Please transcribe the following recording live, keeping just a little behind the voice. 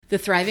The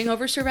Thriving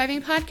Over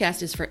Surviving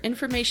podcast is for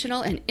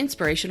informational and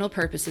inspirational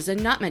purposes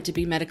and not meant to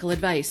be medical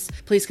advice.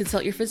 Please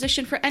consult your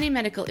physician for any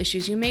medical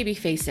issues you may be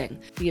facing.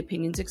 The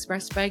opinions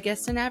expressed by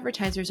guests and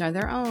advertisers are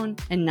their own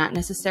and not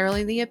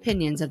necessarily the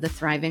opinions of the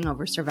Thriving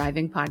Over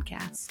Surviving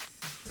podcast.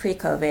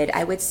 Pre-COVID,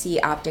 I would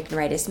see optic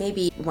neuritis,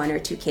 maybe 1 or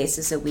 2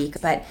 cases a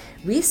week, but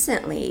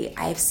recently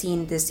I've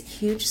seen this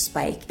huge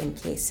spike in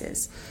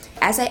cases.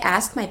 As I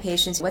ask my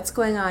patients, what's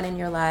going on in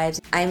your lives,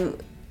 I'm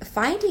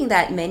finding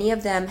that many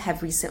of them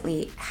have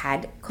recently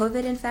had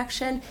COVID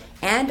infection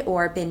and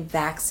or been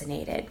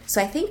vaccinated. So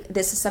I think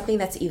this is something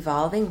that's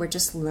evolving. We're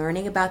just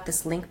learning about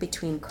this link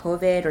between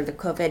COVID or the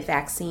COVID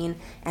vaccine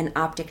and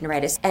optic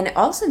neuritis. And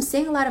also I'm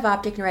seeing a lot of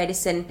optic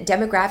neuritis in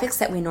demographics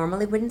that we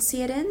normally wouldn't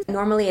see it in.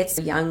 Normally it's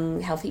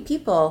young, healthy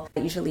people,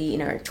 usually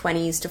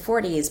 20s to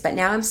 40s, but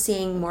now I'm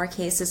seeing more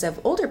cases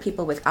of older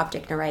people with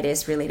optic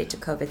neuritis related to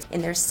COVID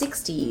in their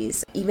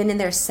 60s, even in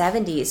their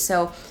 70s.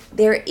 So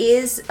there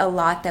is a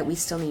lot that we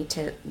still need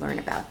to learn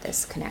about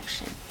this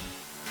connection.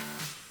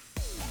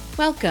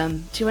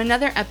 Welcome to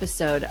another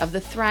episode of the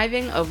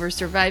Thriving Over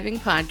Surviving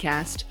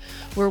podcast,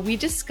 where we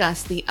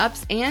discuss the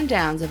ups and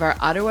downs of our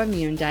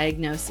autoimmune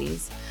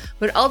diagnoses,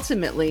 but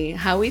ultimately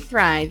how we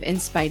thrive in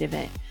spite of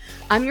it.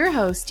 I'm your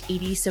host,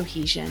 Edie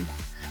Sohesian.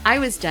 I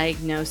was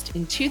diagnosed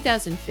in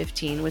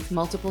 2015 with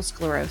multiple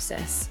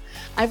sclerosis.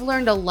 I've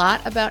learned a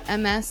lot about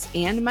MS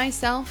and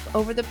myself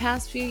over the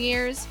past few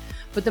years,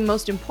 but the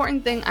most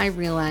important thing I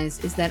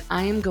realize is that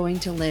I am going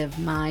to live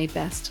my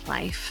best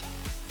life.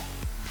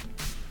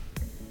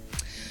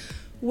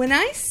 When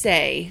I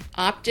say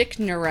optic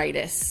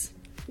neuritis,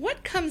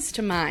 what comes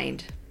to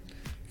mind?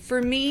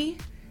 For me,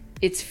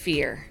 it's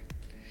fear.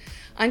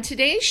 On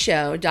today's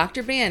show,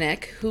 Dr.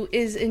 Banik, who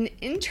is an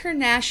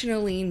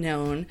internationally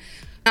known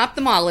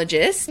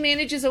ophthalmologist,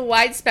 manages a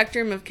wide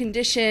spectrum of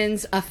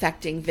conditions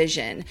affecting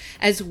vision,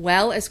 as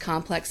well as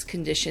complex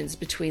conditions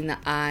between the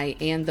eye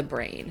and the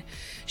brain.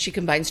 She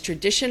combines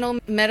traditional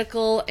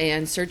medical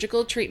and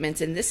surgical treatments,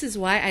 and this is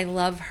why I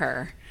love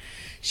her.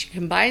 She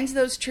combines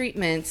those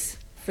treatments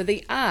for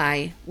the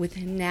eye with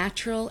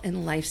natural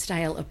and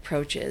lifestyle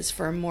approaches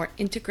for a more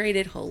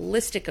integrated,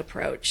 holistic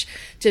approach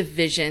to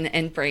vision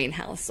and brain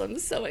health. So I'm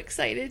so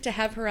excited to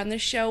have her on the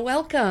show.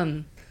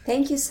 Welcome.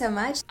 Thank you so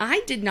much.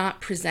 I did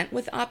not present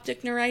with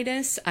optic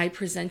neuritis. I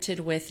presented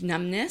with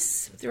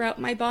numbness throughout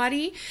my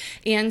body.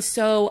 And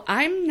so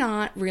I'm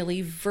not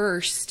really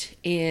versed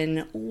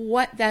in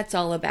what that's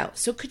all about.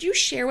 So could you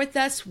share with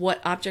us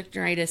what optic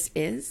neuritis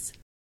is?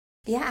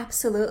 Yeah,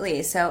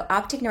 absolutely. So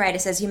optic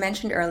neuritis, as you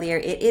mentioned earlier,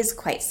 it is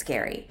quite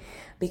scary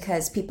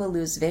because people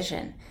lose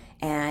vision.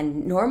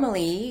 And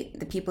normally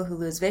the people who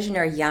lose vision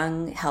are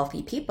young,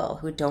 healthy people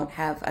who don't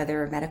have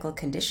other medical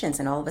conditions.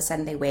 And all of a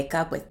sudden they wake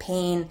up with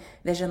pain,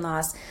 vision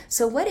loss.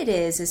 So what it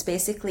is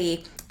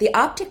basically the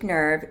optic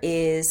nerve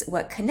is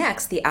what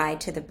connects the eye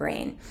to the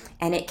brain.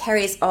 And it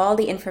carries all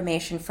the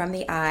information from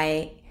the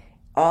eye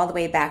all the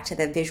way back to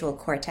the visual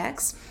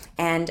cortex.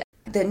 And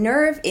the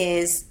nerve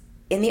is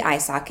in the eye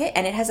socket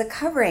and it has a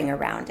covering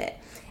around it.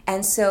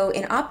 And so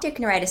in optic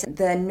neuritis,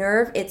 the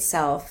nerve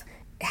itself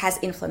has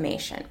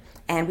inflammation.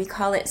 And we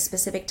call it a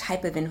specific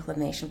type of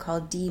inflammation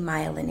called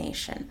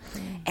demyelination.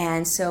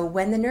 And so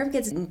when the nerve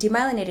gets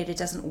demyelinated, it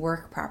doesn't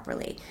work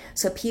properly.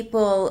 So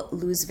people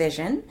lose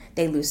vision,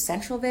 they lose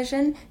central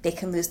vision, they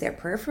can lose their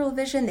peripheral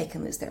vision, they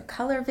can lose their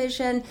color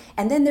vision.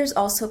 And then there's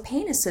also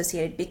pain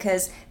associated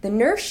because the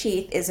nerve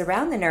sheath is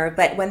around the nerve,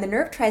 but when the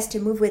nerve tries to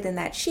move within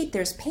that sheath,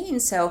 there's pain.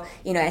 So,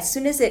 as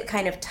soon as it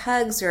kind of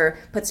tugs or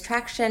puts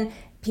traction,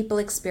 people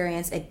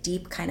experience a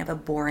deep kind of a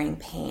boring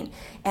pain.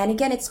 And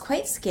again, it's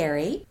quite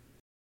scary.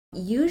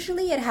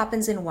 Usually it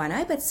happens in one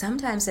eye, but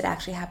sometimes it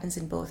actually happens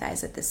in both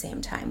eyes at the same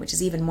time, which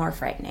is even more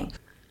frightening.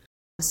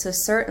 So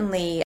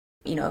certainly,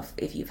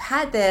 if you've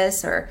had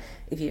this or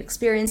if you've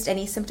experienced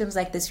any symptoms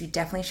like this, you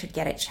definitely should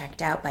get it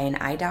checked out by an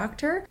eye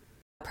doctor.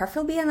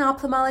 Preferably an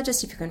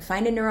ophthalmologist. If you can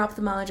find a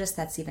neuro-ophthalmologist,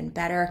 that's even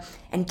better,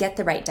 and get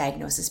the right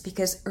diagnosis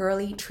because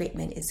early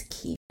treatment is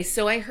key.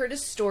 So I heard a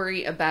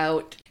story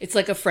about, it's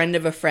like a friend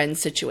of a friend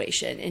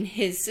situation, and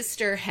his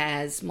sister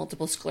has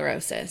multiple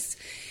sclerosis.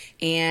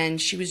 And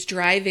she was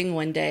driving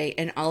one day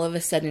and all of a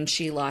sudden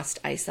she lost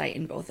eyesight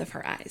in both of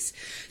her eyes.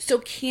 So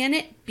can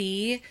it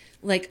be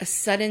like a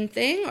sudden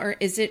thing or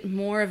is it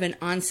more of an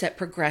onset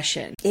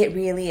progression? It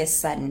really is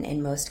sudden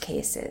in most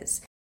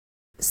cases.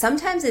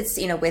 Sometimes it's,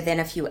 within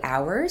a few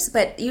hours,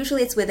 but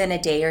usually it's within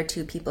a day or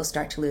two people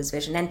start to lose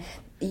vision. And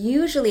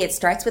usually it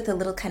starts with a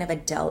little kind of a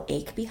dull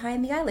ache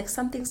behind the eye, like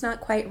something's not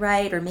quite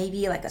right, or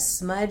maybe like a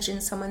smudge in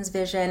someone's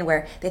vision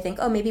where they think,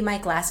 oh, maybe my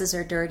glasses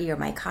are dirty or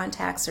my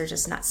contacts are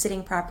just not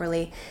sitting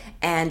properly.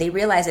 And they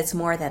realize it's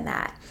more than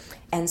that.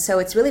 And so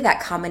it's really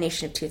that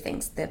combination of two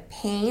things, the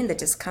pain, the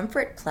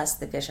discomfort, plus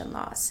the vision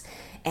loss.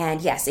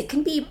 And yes, it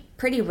can be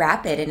pretty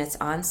rapid in its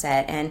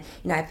onset. And,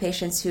 I have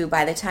patients who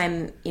by the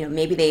time,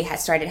 maybe they had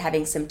started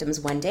having symptoms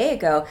one day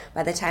ago,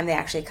 by the time they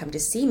actually come to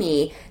see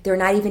me, they're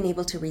not even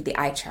able to read the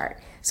eye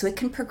chart. So it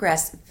can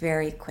progress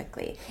very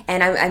quickly.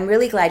 And I'm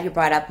really glad you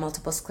brought up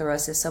multiple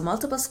sclerosis. So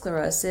multiple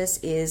sclerosis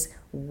is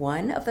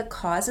one of the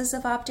causes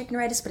of optic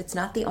neuritis, but it's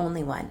not the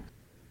only one.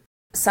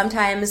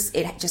 Sometimes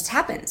it just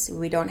happens.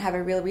 We don't have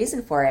a real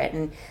reason for it.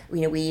 And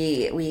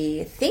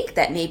we think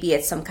that maybe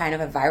it's some kind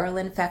of a viral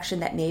infection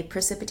that may have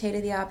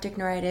precipitated the optic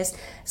neuritis.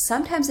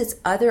 Sometimes it's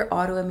other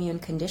autoimmune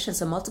conditions.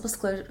 So multiple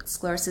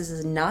sclerosis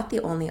is not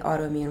the only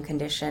autoimmune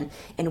condition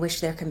in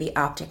which there can be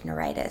optic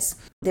neuritis.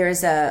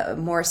 There's a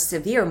more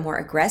severe, more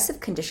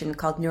aggressive condition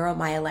called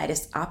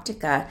neuromyelitis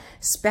optica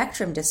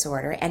spectrum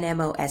disorder,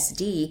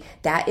 NMOSD,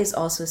 that is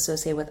also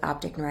associated with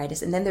optic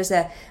neuritis. And then there's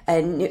a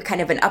new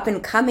kind of an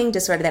up-and-coming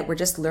disorder that we're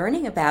just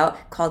learning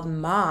about called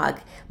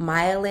MOG,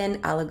 myelin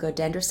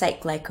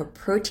oligodendrocyte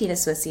glycoprotein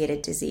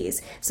associated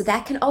disease. So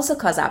that can also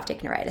cause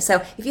optic neuritis.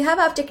 So if you have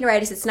optic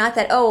neuritis, it's not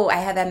that, oh, I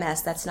have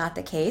MS. That's not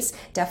the case.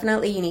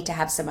 Definitely you need to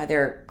have some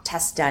other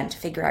tests done to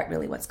figure out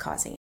really what's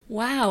causing it.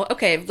 Wow.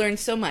 Okay. I've learned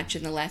so much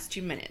in the last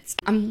 2 minutes.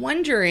 I'm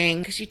wondering,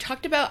 because you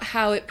talked about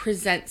how it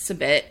presents a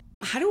bit,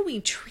 how do we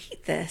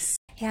treat this?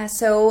 Yeah.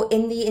 So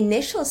in the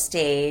initial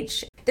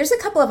stage, there's a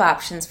couple of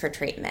options for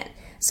treatment.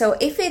 So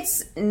if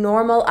it's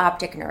normal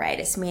optic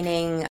neuritis,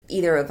 meaning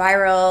either a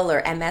viral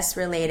or MS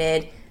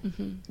related,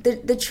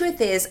 the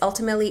truth is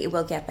ultimately it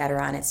will get better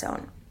on its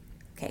own.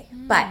 Okay.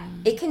 But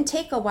it can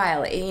take a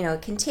while.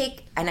 It can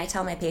take, and I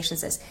tell my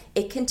patients this,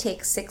 it can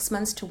take 6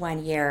 months to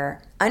 1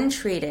 year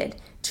untreated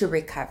to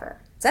recover.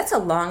 So that's a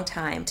long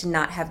time to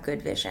not have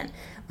good vision.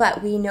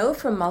 But we know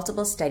from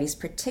multiple studies,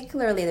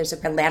 particularly there's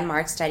a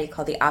landmark study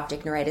called the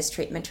Optic Neuritis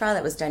Treatment Trial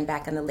that was done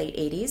back in the late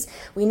 80s.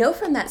 We know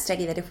from that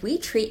study that if we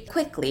treat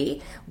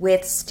quickly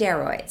with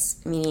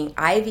steroids, meaning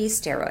IV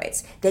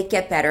steroids, they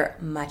get better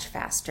much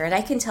faster. And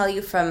I can tell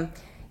you from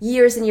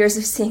years and years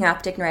of seeing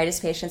optic neuritis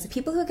patients, the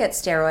people who get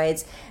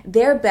steroids,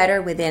 they're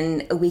better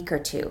within a week or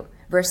two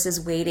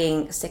versus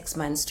waiting 6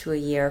 months to a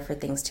year for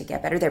things to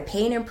get better. Their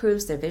pain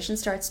improves, their vision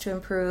starts to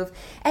improve.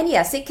 And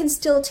yes, it can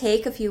still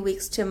take a few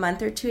weeks to a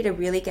month or two to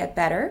really get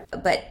better,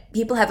 but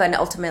people have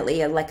ultimately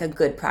a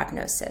good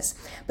prognosis.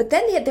 But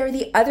then there are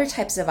the other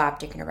types of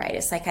optic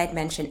neuritis, like I'd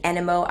mentioned,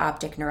 NMO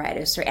optic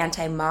neuritis or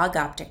anti-MOG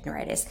optic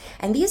neuritis.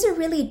 And these are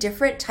really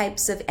different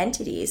types of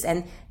entities,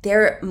 and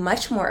they're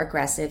much more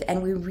aggressive,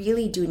 and we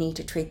really do need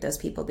to treat those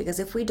people, because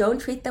if we don't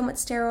treat them with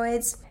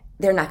steroids,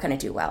 they're not going to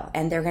do well,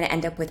 and they're going to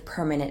end up with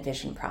permanent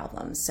vision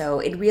problems.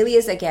 So it really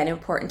is, again,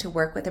 important to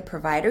work with a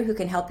provider who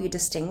can help you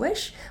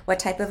distinguish what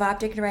type of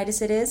optic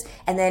neuritis it is,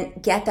 and then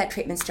get that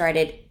treatment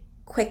started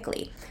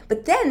quickly.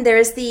 But then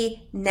there's the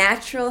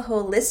natural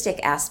holistic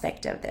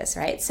aspect of this,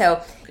 right?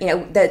 So,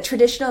 the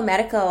traditional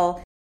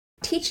medical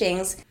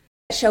teachings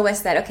show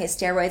us that, okay,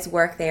 steroids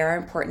work, they are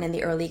important in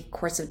the early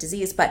course of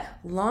disease, but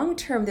long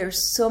term,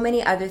 there's so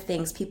many other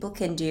things people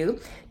can do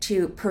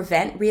to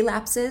prevent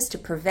relapses, to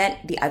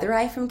prevent the other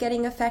eye from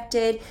getting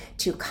affected,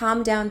 to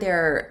calm down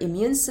their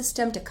immune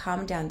system, to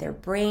calm down their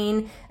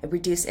brain,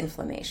 reduce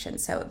inflammation.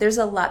 So there's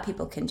a lot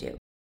people can do.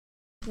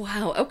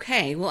 Wow.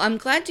 Okay. Well, I'm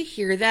glad to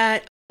hear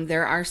that.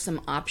 There are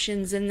some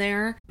options in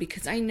there,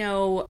 because I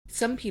know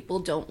some people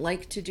don't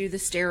like to do the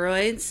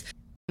steroids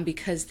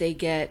because they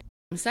get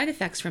side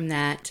effects from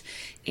that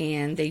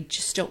and they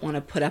just don't want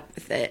to put up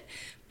with it.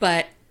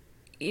 But,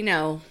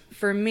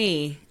 for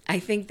me, I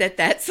think that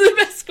that's the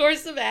best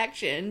course of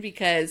action,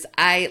 because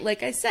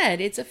like I said,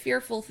 it's a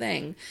fearful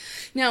thing.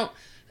 Now,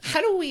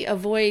 how do we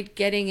avoid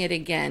getting it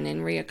again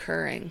and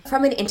reoccurring?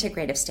 From an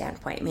integrative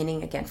standpoint,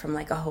 meaning again from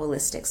a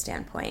holistic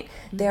standpoint,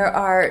 there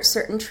are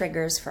certain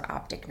triggers for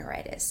optic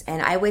neuritis.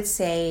 And I would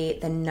say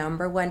the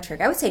number one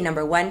trigger,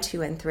 number 1,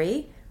 2, and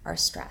 3 are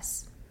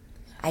stress.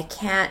 I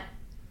can't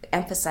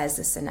emphasize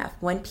this enough.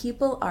 When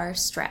people are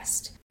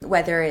stressed,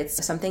 whether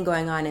it's something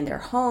going on in their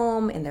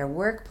home, in their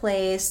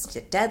workplace,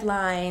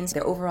 deadlines,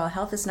 their overall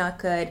health is not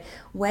good,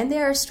 when they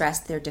are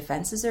stressed, their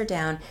defenses are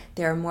down,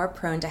 they're more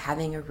prone to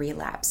having a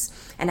relapse.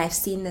 And I've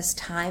seen this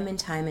time and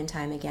time and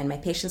time again. My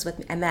patients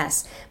with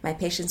MS, my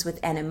patients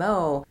with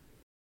NMO,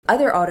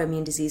 other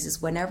autoimmune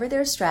diseases, whenever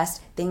they're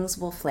stressed, things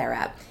will flare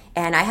up.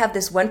 And I have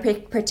this one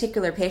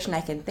particular patient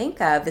I can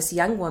think of, this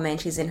young woman,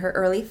 she's in her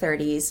early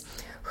 30s,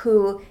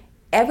 who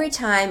every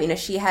time,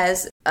 she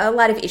has a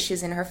lot of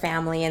issues in her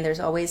family, and there's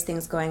always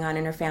things going on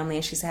in her family,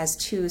 and she has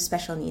 2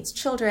 special needs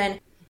children.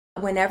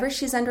 Whenever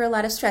she's under a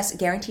lot of stress,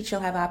 guaranteed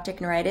she'll have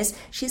optic neuritis.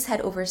 She's had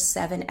over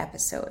 7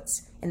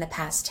 episodes in the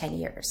past 10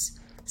 years.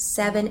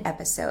 7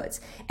 episodes.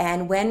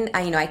 And when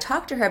I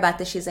talked to her about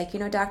this, she's like,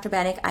 Dr.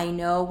 Banik, I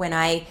know when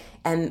I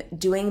am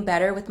doing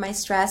better with my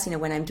stress,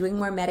 when I'm doing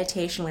more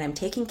meditation, when I'm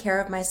taking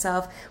care of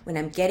myself, when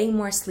I'm getting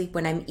more sleep,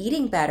 when I'm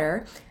eating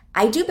better,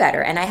 I do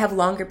better, and I have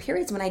longer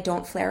periods when I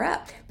don't flare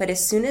up. But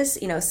as soon as,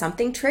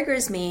 something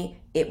triggers me,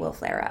 it will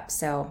flare up.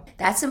 So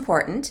that's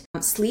important.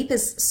 Sleep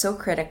is so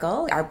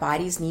critical. Our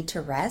bodies need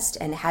to rest,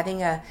 and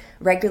having a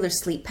regular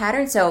sleep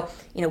pattern. So,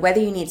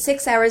 whether you need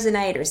 6 hours a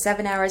night or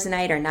 7 hours a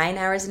night or 9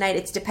 hours a night,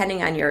 it's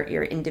depending on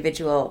your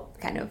individual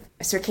kind of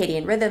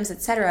circadian rhythms,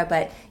 etc.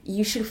 But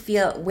you should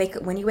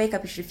when you wake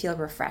up, you should feel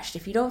refreshed.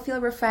 If you don't feel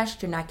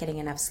refreshed, you're not getting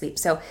enough sleep.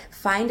 So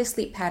find a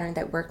sleep pattern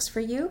that works for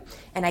you.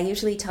 And I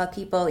usually tell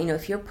people,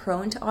 if you're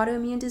prone to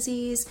autoimmune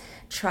disease,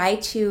 try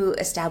to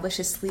establish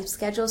a sleep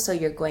schedule so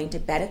you're going to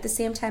bed at the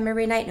same time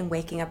every night and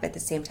waking up at the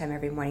same time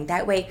every morning.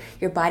 That way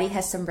your body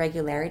has some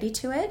regularity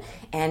to it,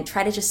 and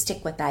try to just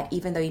stick with that,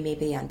 even though you may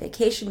be on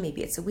vacation,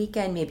 maybe it's a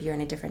weekend, maybe you're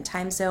in a different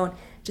time zone.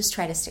 Just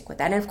try to stick with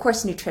that. And of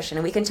course, nutrition.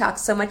 And we can talk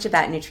so much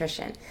about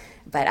nutrition.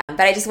 But I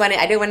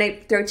don't want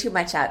to throw too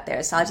much out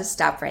there. So I'll just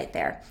stop right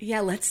there.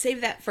 Yeah, let's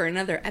save that for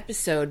another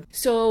episode.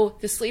 So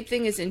the sleep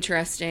thing is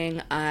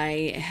interesting.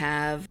 I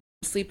have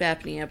sleep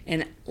apnea.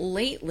 And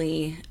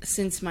lately,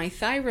 since my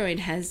thyroid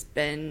has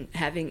been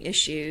having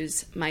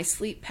issues, my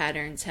sleep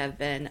patterns have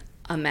been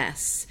a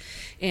mess.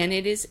 And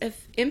it is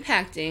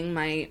impacting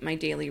my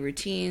daily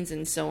routines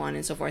and so on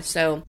and so forth.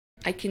 So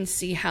I can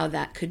see how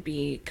that could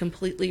be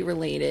completely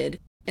related.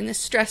 And the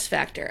stress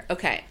factor.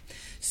 Okay,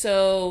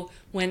 so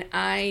when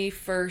I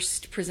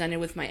first presented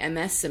with my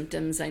MS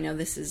symptoms, I know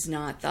this is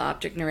not the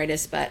optic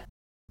neuritis, but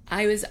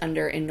I was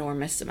under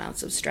enormous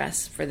amounts of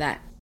stress for that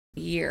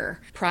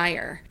year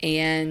prior.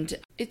 And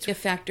it's a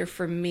factor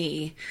for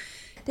me.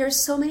 There's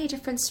so many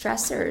different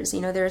stressors.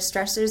 There are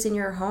stressors in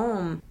your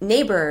home,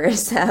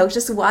 neighbors,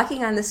 just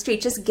walking on the street,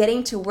 just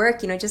getting to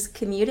work, just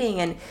commuting,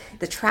 and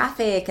the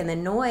traffic and the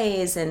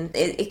noise, and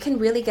it can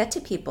really get to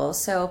people.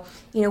 So,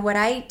 what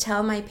I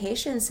tell my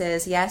patients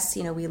is, yes,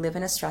 we live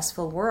in a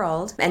stressful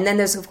world. And then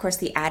there's, of course,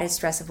 the added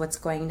stress of what's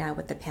going now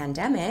with the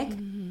pandemic.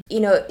 Mm-hmm.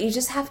 You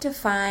just have to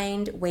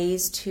find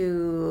ways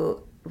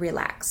to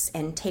relax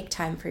and take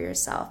time for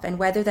yourself. And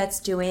whether that's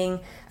doing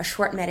a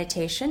short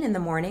meditation in the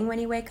morning when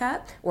you wake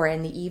up, or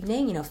in the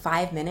evening,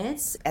 5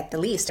 minutes at the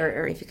least,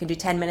 or if you can do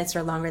 10 minutes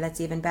or longer,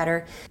 that's even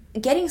better.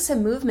 Getting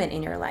some movement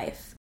in your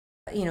life.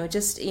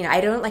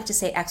 I don't like to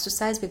say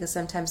exercise, because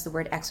sometimes the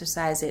word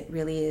exercise, it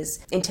really is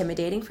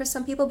intimidating for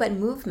some people, but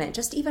movement,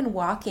 just even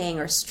walking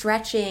or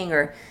stretching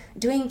or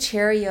doing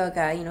chair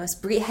yoga,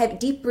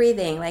 deep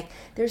breathing. Like,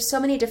 there's so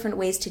many different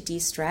ways to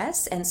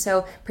de-stress. And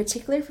so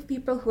particularly for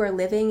people who are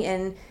living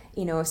in,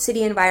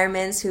 city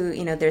environments who,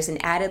 there's an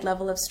added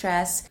level of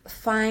stress,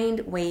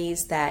 find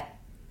ways that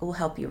will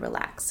help you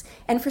relax.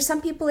 And for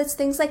some people, it's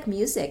things like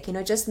music,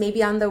 just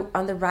maybe on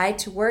the ride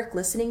to work,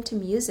 listening to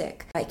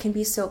music. It can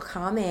be so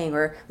calming,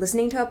 or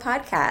listening to a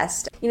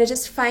podcast,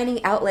 just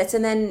finding outlets.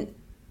 And then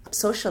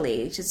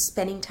socially, just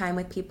spending time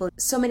with people.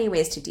 So many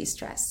ways to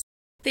de-stress.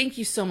 Thank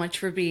you so much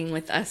for being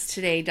with us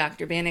today,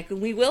 Dr. Banik.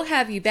 We will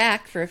have you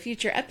back for a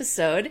future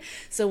episode,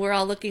 so we're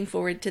all looking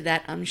forward to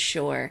that, I'm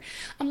sure.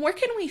 Where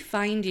can we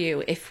find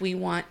you if we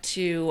want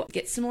to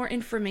get some more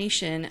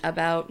information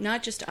about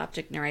not just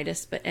optic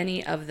neuritis, but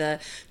any of the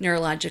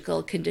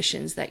neurological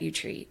conditions that you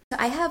treat?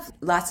 I have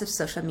lots of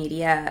social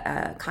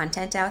media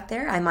content out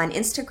there. I'm on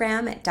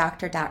Instagram at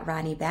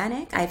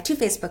dr.rani-banik. I have 2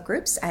 Facebook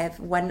groups. I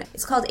have one,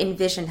 it's called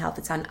Envision Health.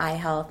 It's on eye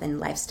health and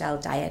lifestyle,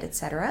 diet,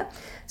 etc.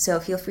 So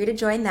feel free to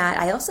join that.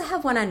 I also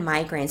have one on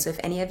migraines. So if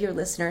any of your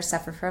listeners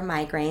suffer from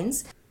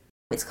migraines,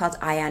 it's called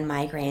Eye on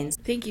Migraines.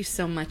 Thank you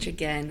so much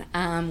again.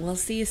 We'll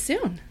see you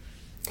soon.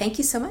 Thank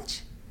you so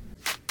much.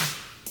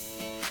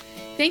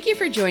 Thank you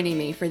for joining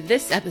me for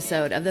this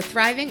episode of the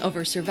Thriving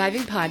Over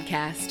Surviving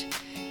podcast.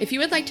 If you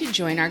would like to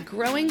join our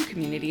growing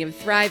community of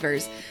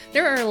thrivers,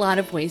 there are a lot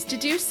of ways to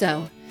do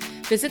so.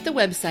 Visit the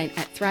website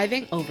at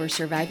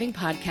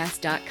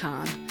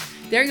thrivingoversurvivingpodcast.com.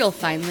 There you'll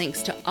find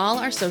links to all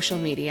our social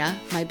media,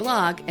 my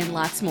blog, and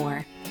lots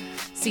more.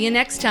 See you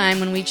next time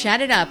when we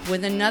chat it up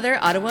with another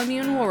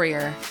autoimmune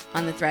warrior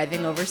on the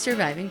Thriving Over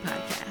Surviving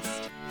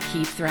podcast.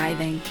 Keep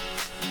thriving.